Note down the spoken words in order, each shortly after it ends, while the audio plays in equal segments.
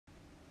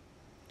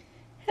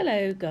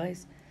Hello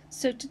guys,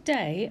 so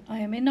today I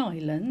am in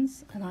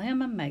Islands and I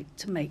am about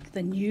to make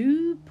the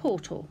new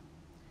portal.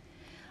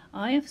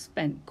 I have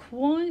spent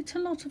quite a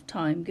lot of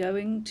time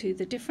going to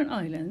the different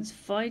islands,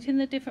 fighting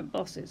the different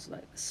bosses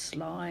like the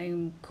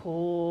slime,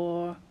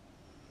 core,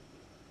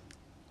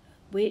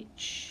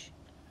 witch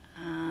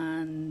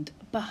and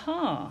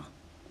Bahar.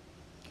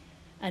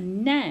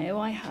 And now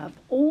I have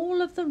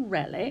all of the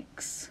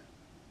relics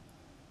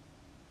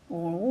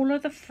or all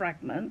of the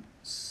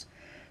fragments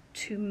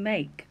to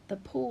make the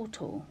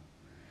portal.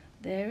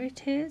 There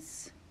it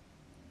is.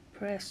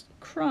 Press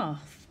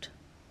craft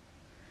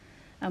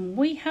and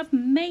we have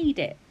made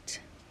it.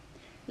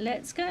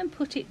 Let's go and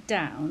put it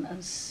down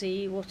and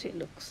see what it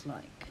looks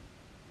like.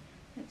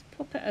 Let's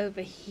pop it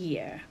over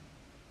here.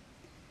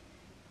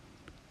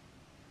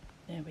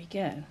 There we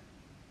go.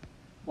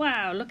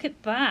 Wow, look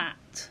at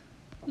that.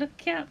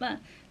 Look at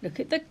that. Look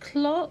at the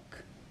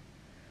clock.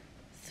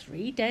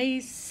 3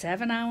 days,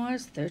 7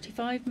 hours,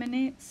 35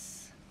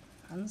 minutes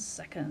and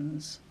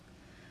seconds.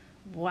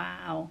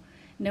 Wow.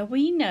 Now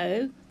we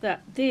know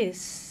that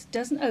this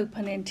doesn't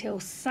open until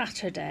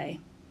Saturday,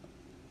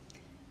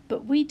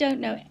 but we don't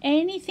know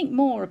anything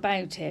more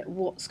about it,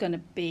 what's going to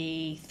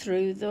be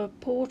through the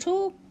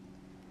portal,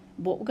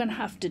 what we're going to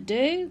have to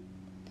do.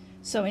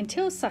 So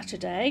until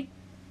Saturday,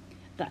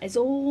 that is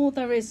all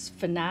there is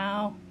for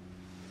now.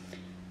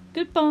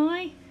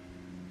 Goodbye.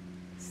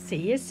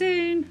 See you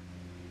soon.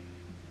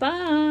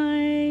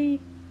 Bye.